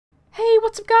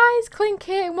what's up guys, Klink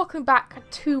here and welcome back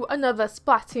to another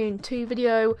Splatoon 2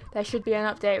 video. There should be an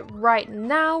update right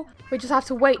now. We just have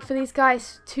to wait for these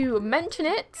guys to mention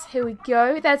it. Here we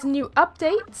go, there's a new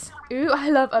update. Ooh, I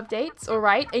love updates.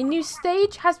 Alright, a new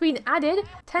stage has been added.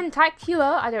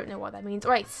 Tentacular, I don't know what that means.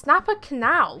 Alright, Snapper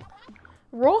Canal.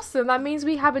 Awesome, that means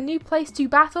we have a new place to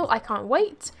battle. I can't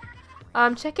wait.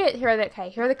 Check it, here are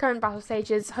the current battle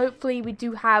stages. Hopefully we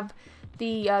do have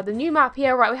the new map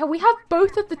here. Right, we have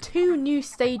both of the two new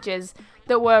stages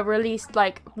that were released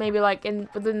maybe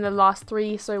within the last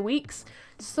 3 or so weeks.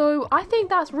 So I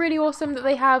think that's really awesome that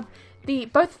they have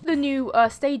both of the new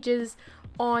stages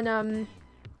on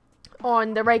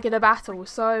the regular battle.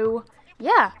 So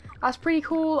yeah, that's pretty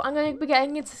cool. I'm going to be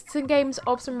getting into some games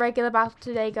of some regular battle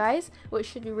today, guys, which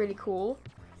should be really cool.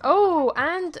 Oh,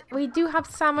 and we do have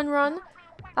Salmon Run.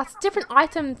 That's a different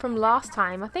item from last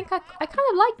time. I think I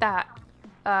kind of like that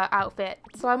outfit,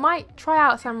 so I might try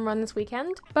out Salmon Run this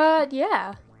weekend. But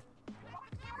yeah.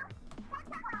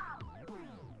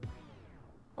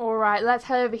 Alright, let's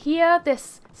head over here.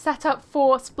 This setup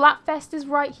for Splatfest is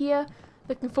right here.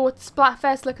 Looking forward to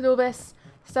Splatfest. Look at all this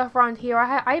stuff around here.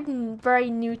 I'm very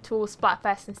new to all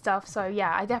Splatfest and stuff, so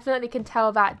yeah, I definitely can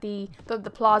tell that the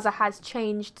plaza has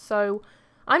changed, so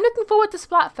I'm looking forward to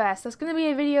Splatfest. There's going to be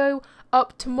a video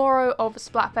up tomorrow of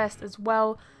Splatfest as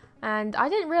well, and I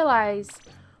didn't realise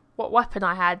what weapon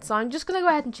I had, so I'm just going to go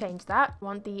ahead and change that. I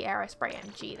want the Aerospray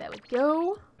MG, there we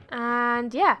go.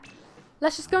 And yeah,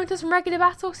 let's just go into some regular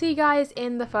battle. See you guys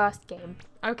in the first game.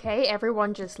 Okay,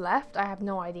 everyone just left. I have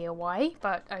no idea why,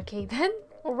 but okay then.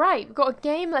 Alright, we've got a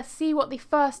game. Let's see what the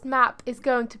first map is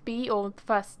going to be, or the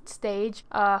first stage.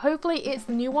 Hopefully it's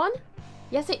the new one.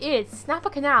 Yes, it is.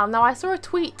 Snapper Canal. Now, I saw a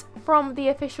tweet from the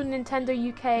official Nintendo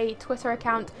UK Twitter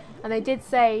account, and they did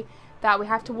say that we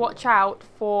have to watch out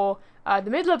for the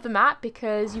middle of the map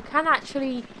because you can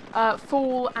actually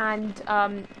fall and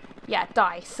yeah,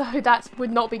 die. So that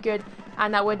would not be good,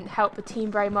 and that wouldn't help the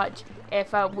team very much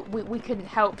if we couldn't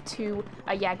help to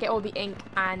yeah, get all the ink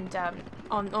and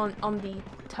on the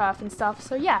turf and stuff.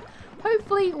 So yeah,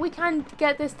 hopefully we can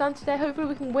get this done today. Hopefully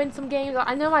we can win some games.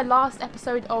 I know my last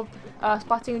episode of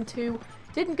Splatoon 2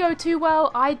 didn't go too well.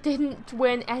 I didn't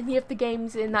win any of the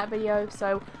games in that video,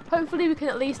 so hopefully we can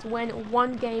at least win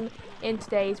one game in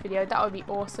today's video. That would be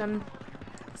awesome.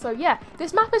 So yeah,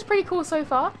 this map is pretty cool so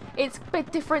far. It's a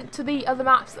bit different to the other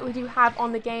maps that we do have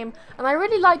on the game, and I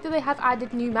really like that they have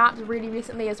added new maps really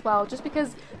recently as well, just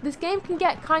because this game can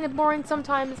get kind of boring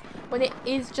sometimes when it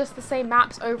is just the same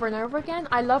maps over and over again.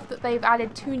 I love that they've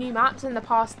added 2 new maps in the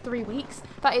past 3 weeks.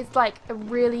 That is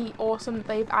really awesome that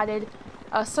they've added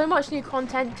so much new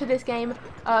content to this game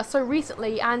so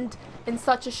recently and in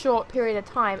such a short period of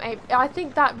time. I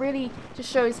think that really just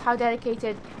shows how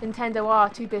dedicated Nintendo are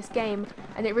to this game,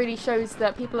 and it really shows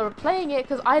that people are playing it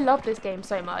because I love this game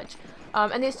so much.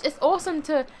 And it's awesome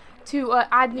to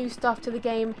add new stuff to the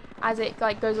game as it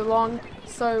goes along.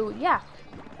 So yeah,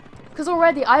 because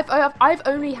already I've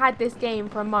only had this game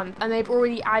for a month, and they've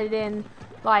already added in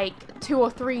 2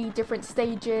 or 3 different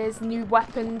stages, new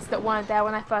weapons that weren't there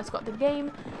when I first got the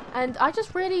game, and I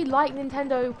just really like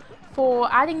Nintendo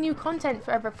for adding new content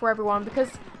for everyone,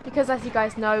 because as you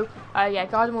guys know, yeah,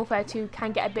 Garden Warfare 2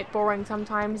 can get a bit boring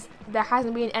sometimes. There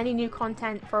hasn't been any new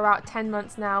content for about 10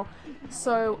 months now,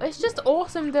 so it's just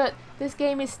awesome that this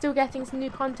game is still getting some new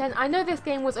content. I know this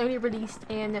game was only released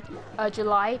in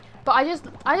July, but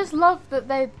I just love that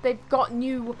they've got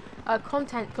new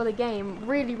content for the game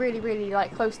really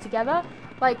close together.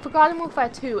 For Garden Warfare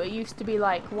 2, it used to be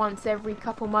once every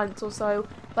couple months or so.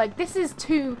 This is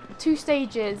two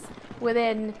stages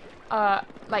within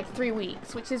 3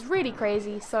 weeks, which is really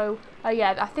crazy. So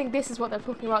yeah, I think this is what they're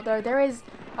talking about though. There is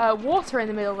water in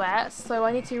the middle there, so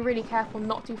I need to be really careful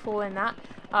not to fall in that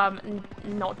and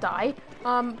not die.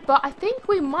 But I think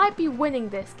we might be winning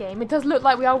this game. It does look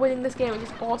like we are winning this game, which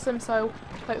is awesome, so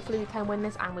hopefully we can win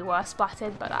this. And we were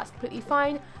splatted, but that's completely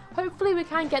fine. Hopefully we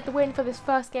can get the win for this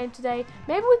first game today.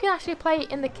 Maybe we can actually play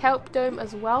in the Kelp Dome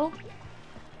as well,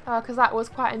 because that was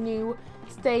quite a new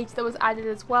stage that was added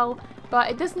as well. But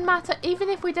it doesn't matter, even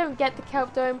if we don't get the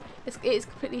Kelp Dome, it's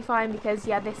completely fine, because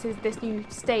yeah, this new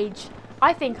stage.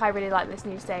 I think I really like this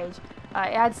new stage. It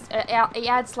adds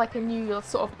a new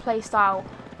sort of play style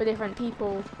for different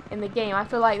people in the game. I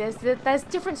feel like there's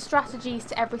different strategies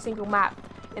to every single map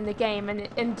in the game,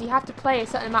 and you have to play a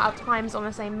certain amount of times on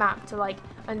the same map to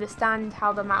understand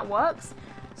how the map works.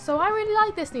 So I really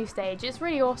like this new stage. It's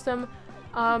really awesome.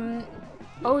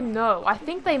 Oh no, I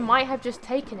think they might have just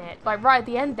taken it right at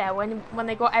the end there when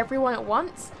they got everyone at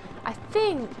once. I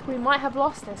think we might have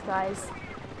lost this, guys.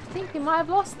 I think we might have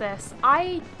lost this.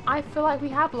 I feel like we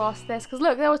have lost this because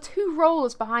look, there were 2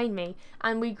 rollers behind me,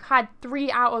 and we had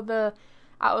 3 out of the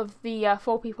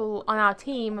 4 people on our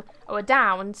team were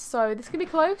down. So this could be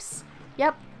close.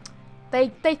 Yep,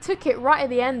 they took it right at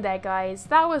the end there, guys.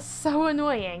 That was so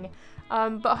annoying.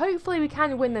 But hopefully we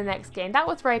can win the next game. That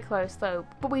was very close though.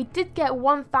 But we did get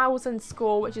 1,000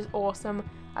 score, which is awesome.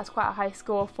 That's quite a high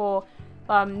score for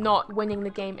not winning the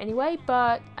game anyway.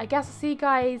 But I guess I'll see you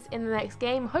guys in the next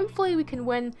game. Hopefully we can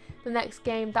win the next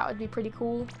game. That would be pretty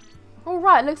cool.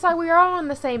 Alright, looks like we are on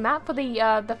the same map for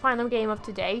the final game of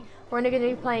today. We're only going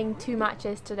to be playing 2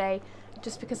 matches today,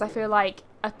 just because I feel like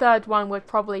a 3rd one would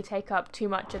probably take up too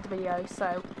much of the video.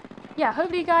 So yeah,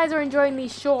 hopefully you guys are enjoying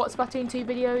these short Splatoon 2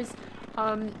 videos.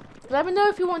 Let me know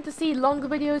if you want to see longer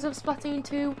videos of Splatoon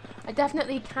 2. I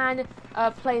definitely can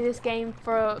play this game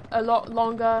for a lot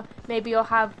longer. Maybe I'll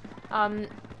have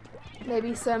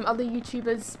maybe some other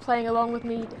YouTubers playing along with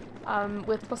me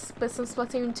with some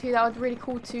Splatoon 2. That would be really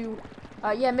cool to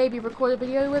yeah, maybe record a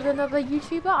video with another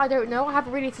YouTuber. I don't know. I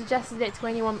haven't really suggested it to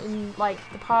anyone in like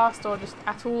the past or just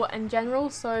at all in general.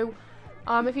 So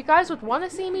if you guys would want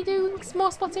to see me do more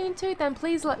Splatoon 2, then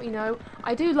please let me know.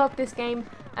 I do love this game,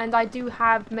 and I do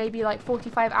have maybe like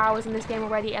 45 hours in this game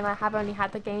already, and I have only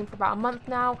had the game for about a month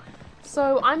now.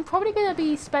 So I'm probably going to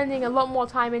be spending a lot more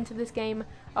time into this game,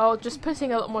 or just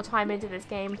putting a lot more time into this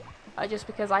game, just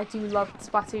because I do love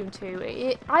Splatoon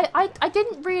 2. I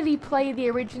didn't really play the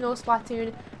original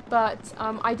Splatoon, but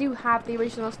I do have the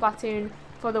original Splatoon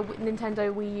for the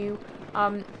Nintendo Wii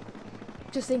U.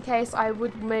 Just in case I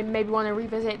would maybe want to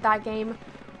revisit that game,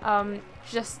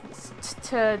 just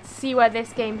to see where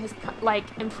this game has like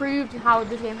improved and how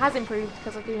this game has improved,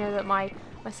 because I do know that my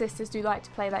sisters do like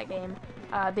to play that game,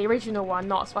 the original one,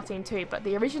 not Splatoon 2, but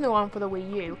the original one for the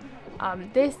Wii U.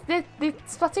 This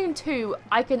Splatoon 2,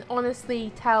 I can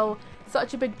honestly tell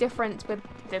such a big difference with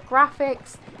the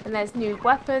graphics, and there's new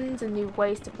weapons and new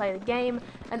ways to play the game,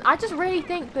 and I just really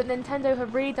think that Nintendo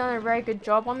have really done a very good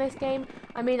job on this game.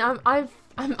 I mean,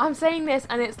 I'm saying this,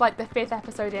 and it's like the 5th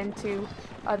episode into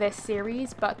this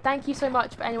series, but thank you so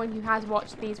much for anyone who has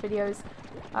watched these videos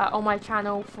on my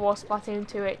channel for Splatoon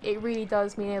 2. It really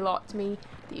does mean a lot to me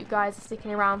that you guys are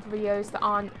sticking around for videos that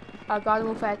aren't Garden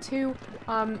Warfare 2.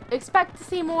 Expect to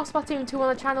see more Splatoon 2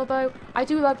 on the channel though. I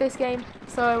do love this game,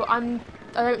 so I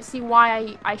don't see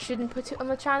why I shouldn't put it on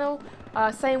the channel.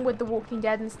 Same with The Walking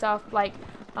Dead and stuff. Like,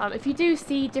 if you do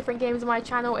see different games on my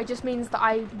channel, it just means that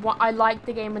I like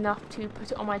the game enough to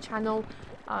put it on my channel.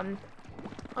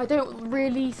 I don't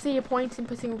really see a point in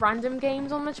putting random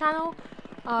games on the channel.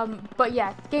 But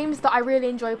yeah, games that I really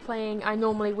enjoy playing, I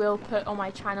normally will put on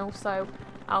my channel. So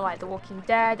like The Walking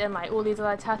Dead and like all these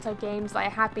other Telltale games that I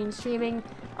have been streaming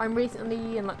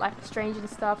recently, and like Life is Strange and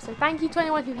stuff. So thank you to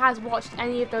anyone who has watched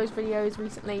any of those videos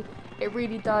recently. It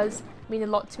really does mean a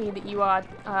lot to me that you are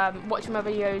watching my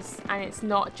videos, and it's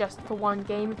not just for one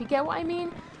game, if you get what I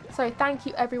mean. So thank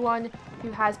you everyone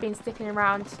who has been sticking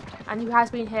around and who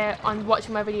has been here on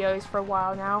watching my videos for a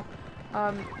while now.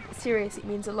 Seriously, it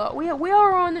means a lot. We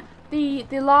are on the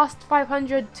last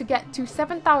 500 to get to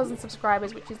 7,000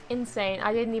 subscribers, which is insane.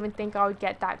 I didn't even think I would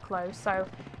get that close. So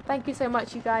thank you so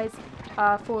much, you guys,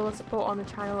 for all the support on the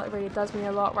channel. It really does mean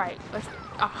a lot. Right,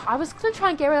 I was going to try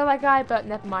and get rid of that guy, but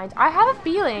never mind. I have a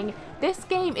feeling this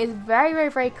game is very, very,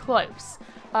 very close.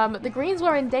 The greens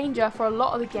were in danger for a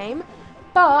lot of the game,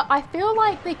 but I feel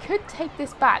like they could take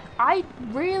this back. I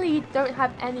really don't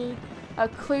have any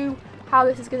clue how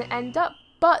this is going to end up,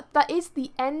 but that is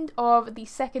the end of the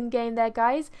 2nd game there,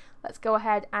 guys. Let's go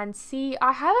ahead and see.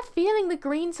 I have a feeling the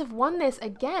greens have won this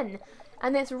again,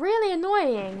 and it's really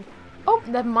annoying. Oh,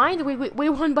 never mind. We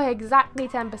won by exactly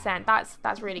 10%.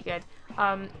 That's really good.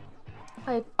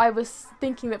 I was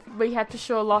thinking that we had for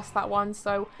sure lost that one,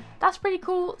 so that's pretty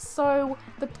cool. So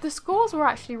the scores were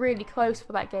actually really close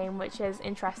for that game, which is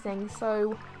interesting.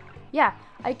 So yeah,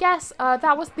 I guess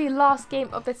that was the last game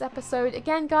of this episode.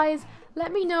 Again, guys,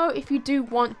 let me know if you do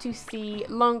want to see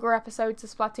longer episodes of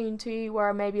Splatoon 2, where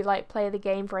I maybe like play the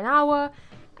game for an hour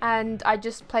and I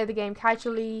just play the game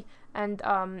casually, and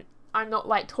I'm not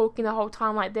like talking the whole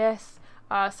time like this.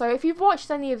 So if you've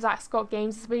watched any of Zach Scott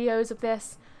Games' videos of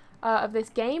this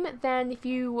game, then if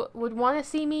you would want to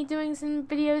see me doing some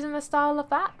videos in the style of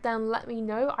that, then let me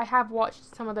know. I have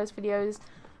watched some of those videos,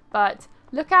 but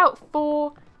look out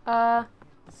for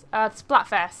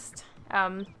Splatfest.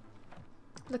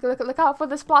 Look out for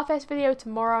the Splatfest video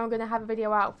tomorrow. I'm going to have a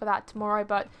video out for that tomorrow.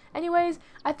 But anyways,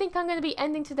 I think I'm going to be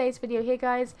ending today's video here,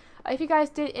 guys. If you guys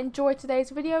did enjoy today's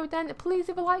video, then please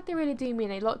leave a like. They really do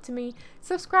mean a lot to me.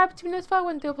 Subscribe to be notified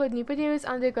when I upload new videos,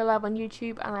 and do go live on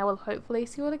YouTube. And I will hopefully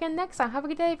see you all again next time. Have a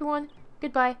good day, everyone.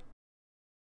 Goodbye.